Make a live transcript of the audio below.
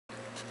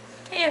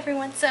Hey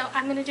everyone, so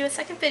I'm going to do a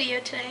second video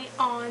today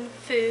on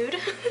food.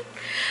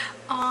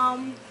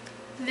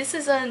 This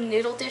is a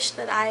noodle dish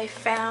that I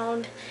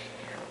found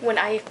when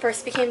I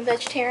first became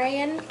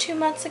vegetarian 2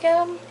 months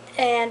ago,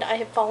 and I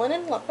have fallen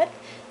in love with.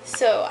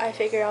 So I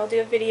figured I'll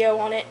do a video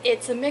on it.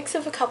 It's a mix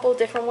of a couple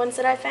different ones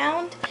that I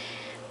found,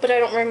 but I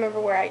don't remember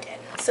where I did.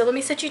 So let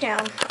me sit you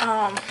down.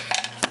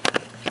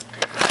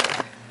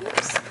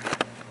 Oops.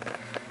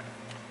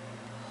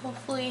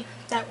 Hopefully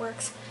that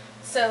works.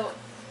 So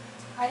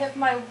I have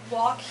my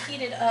wok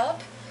heated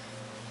up,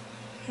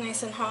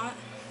 nice and hot.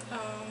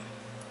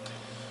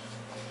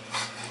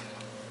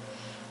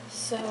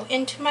 So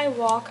into my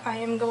wok I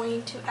am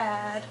going to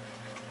add,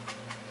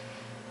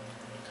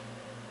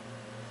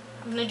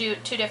 I'm going to do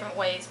it 2 different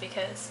ways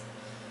because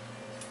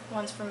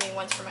one's for me,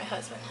 one's for my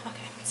husband.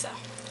 Okay, so.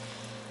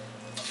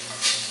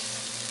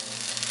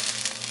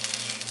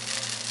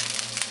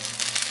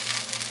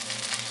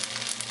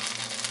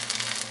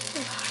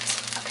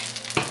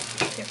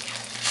 Okay, here we go.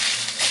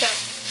 So,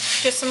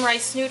 just some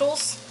rice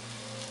noodles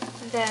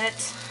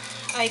that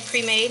I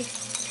pre-made,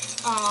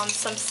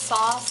 some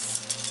sauce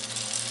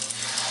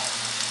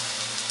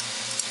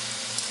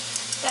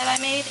that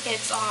I made.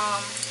 It's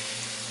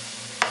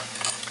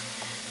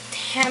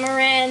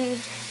tamarind,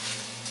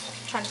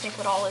 I'm trying to think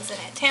what all is in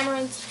it.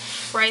 Tamarind,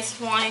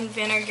 rice wine,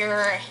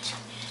 vinegar,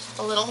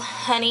 a little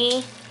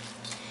honey,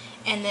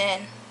 and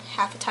then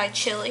half a Thai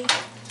chili,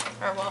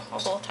 or well, a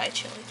whole Thai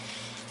chili.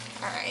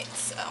 Alright,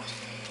 so,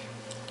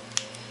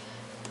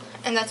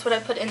 and that's what I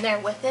put in there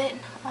with it.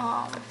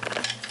 I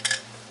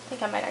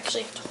think I might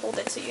actually have to hold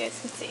it so you guys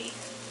can see.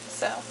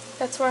 So,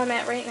 that's where I'm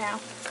at right now.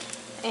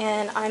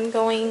 And I'm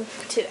going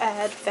to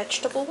add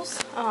vegetables.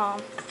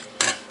 Let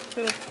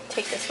me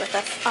take this with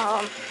us.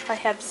 I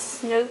have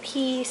snow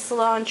pea,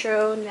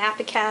 cilantro,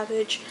 Napa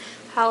cabbage,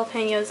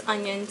 jalapenos,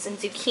 onions, and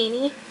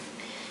zucchini.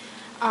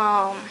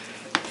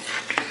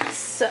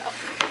 So,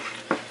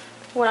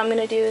 what I'm going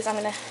to do is I'm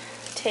going to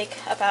take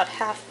about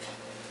half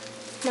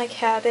my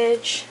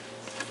cabbage,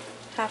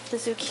 half the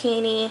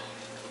zucchini,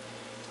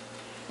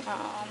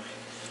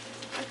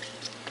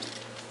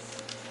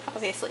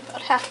 obviously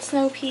about half the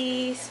snow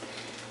peas,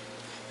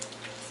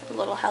 a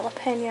little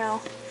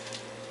jalapeno,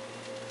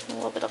 a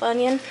little bit of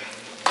onion.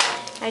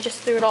 I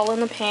just threw it all in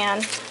the pan,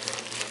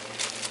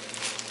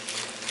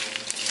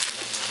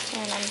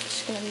 and I'm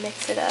just going to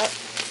mix it up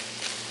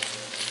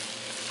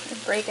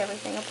and break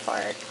everything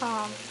apart.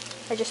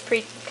 I just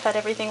pre-cut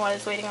everything while I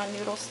was waiting on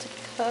noodles to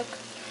cook,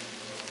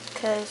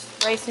 because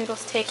rice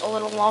noodles take a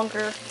little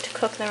longer to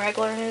cook than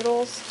regular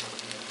noodles.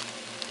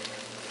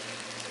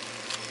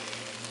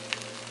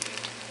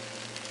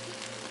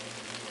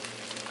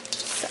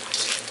 So,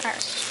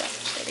 alright, so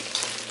there we go.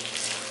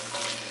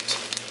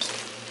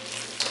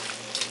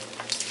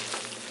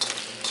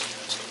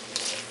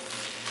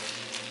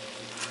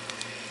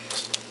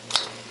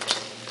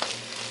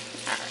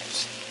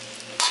 Alright.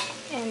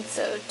 And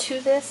so to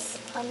this,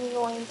 I'm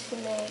going to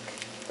make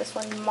this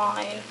one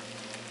mine,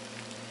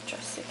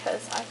 just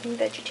because I'm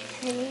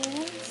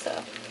vegetarian.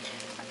 So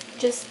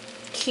just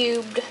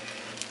cubed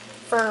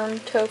firm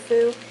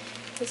tofu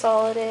is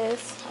all it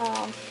is.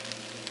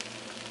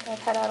 I've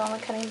had out on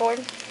the cutting board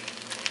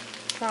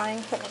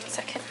drying. Hold on a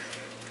second.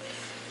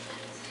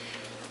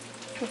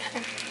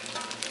 Okay.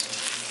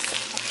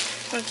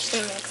 So I'm just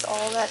going to mix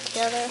all of that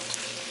together.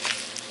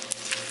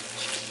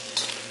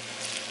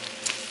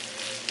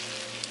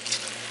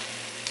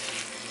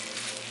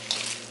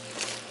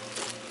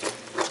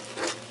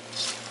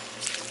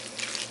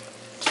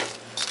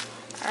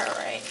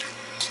 Alright.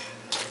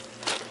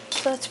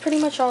 So that's pretty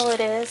much all it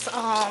is.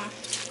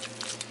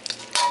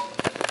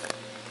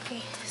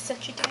 Okay,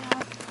 set you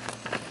down.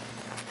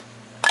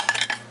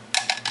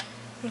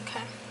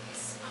 Okay.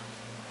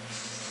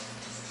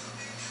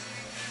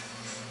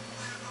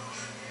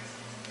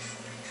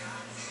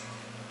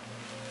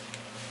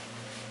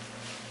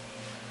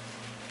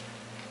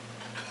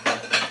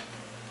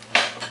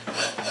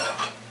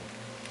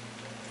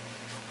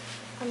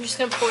 I'm just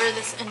going to pour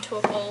this into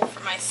a bowl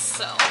for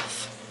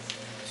myself.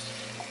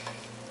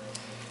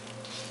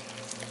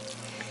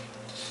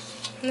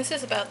 And this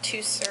is about 2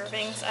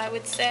 servings, I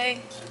would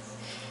say.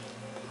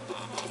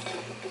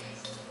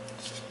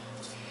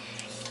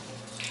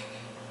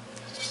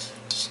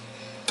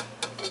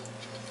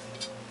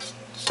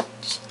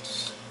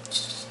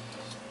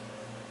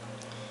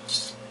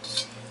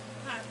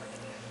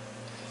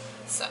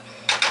 So,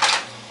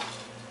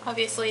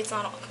 obviously it's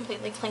not all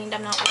completely cleaned.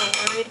 I'm not really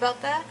worried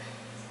about that.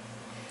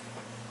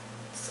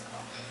 So,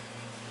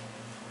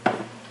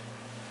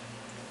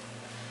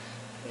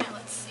 now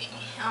let's see.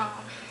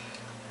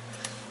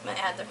 I'm going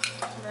to add the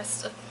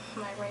rest of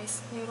my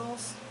rice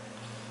noodles.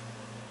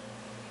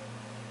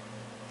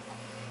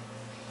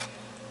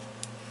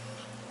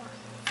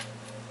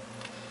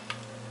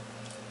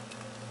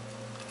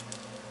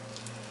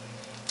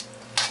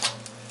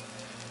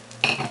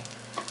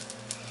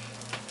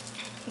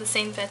 The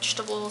same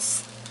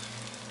vegetables.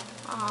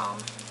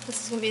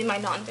 This is going to be my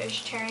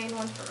non-vegetarian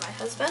one for my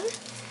husband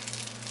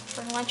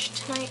for lunch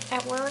tonight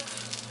at work.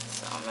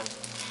 So I'm going to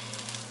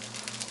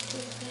do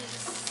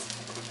this.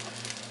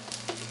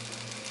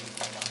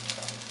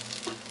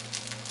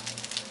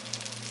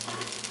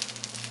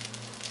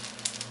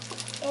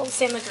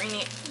 same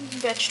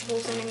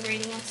vegetables and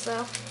ingredients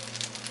though.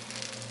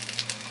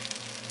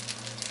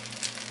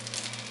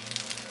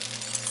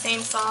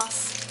 Same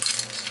sauce.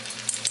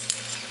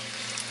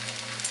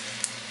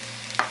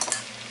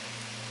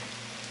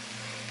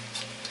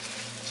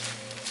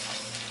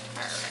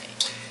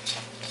 Alright.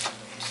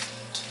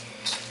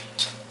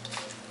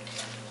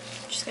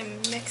 Just gonna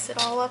mix it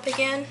all up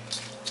again.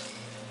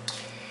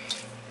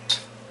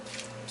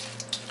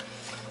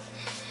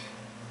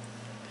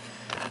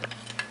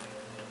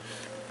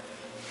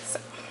 So,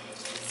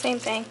 same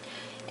thing.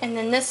 And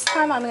then this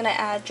time I'm gonna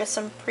add just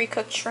some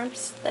pre-cooked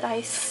shrimps that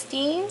I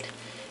steamed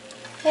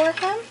for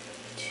him.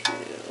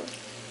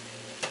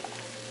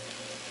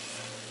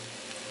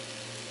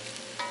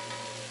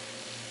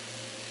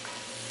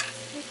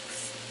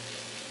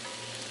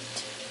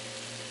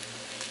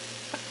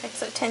 Okay,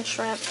 so 10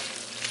 shrimp.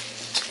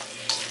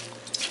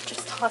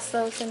 Just toss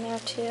those in there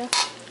too.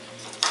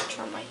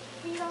 Turn my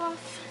heat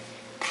off.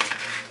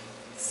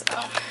 So,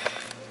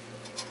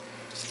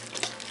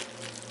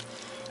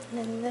 and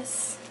then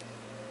this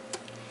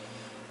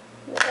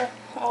will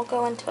all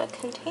go into a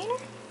container.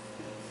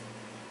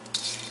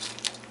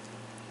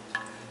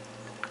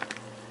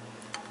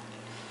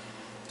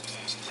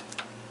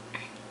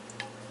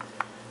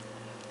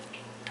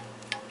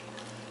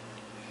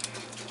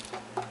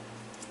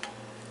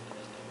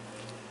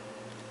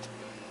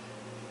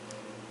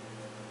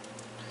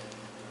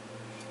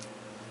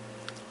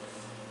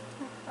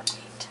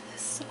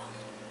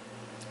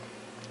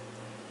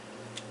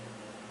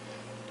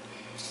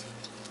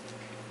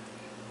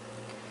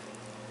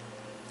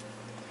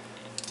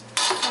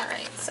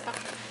 So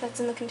that's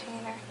in the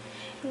container,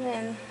 and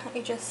then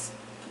you just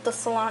put the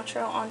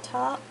cilantro on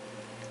top,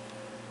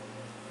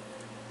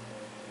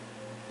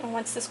 and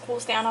once this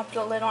cools down I'll put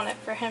a lid on it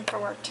for him for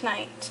work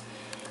tonight.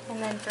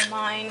 And then for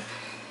mine,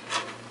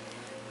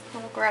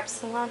 I'll grab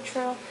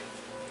cilantro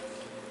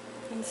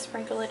and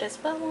sprinkle it as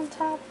well on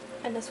top,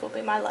 and this will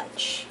be my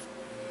lunch.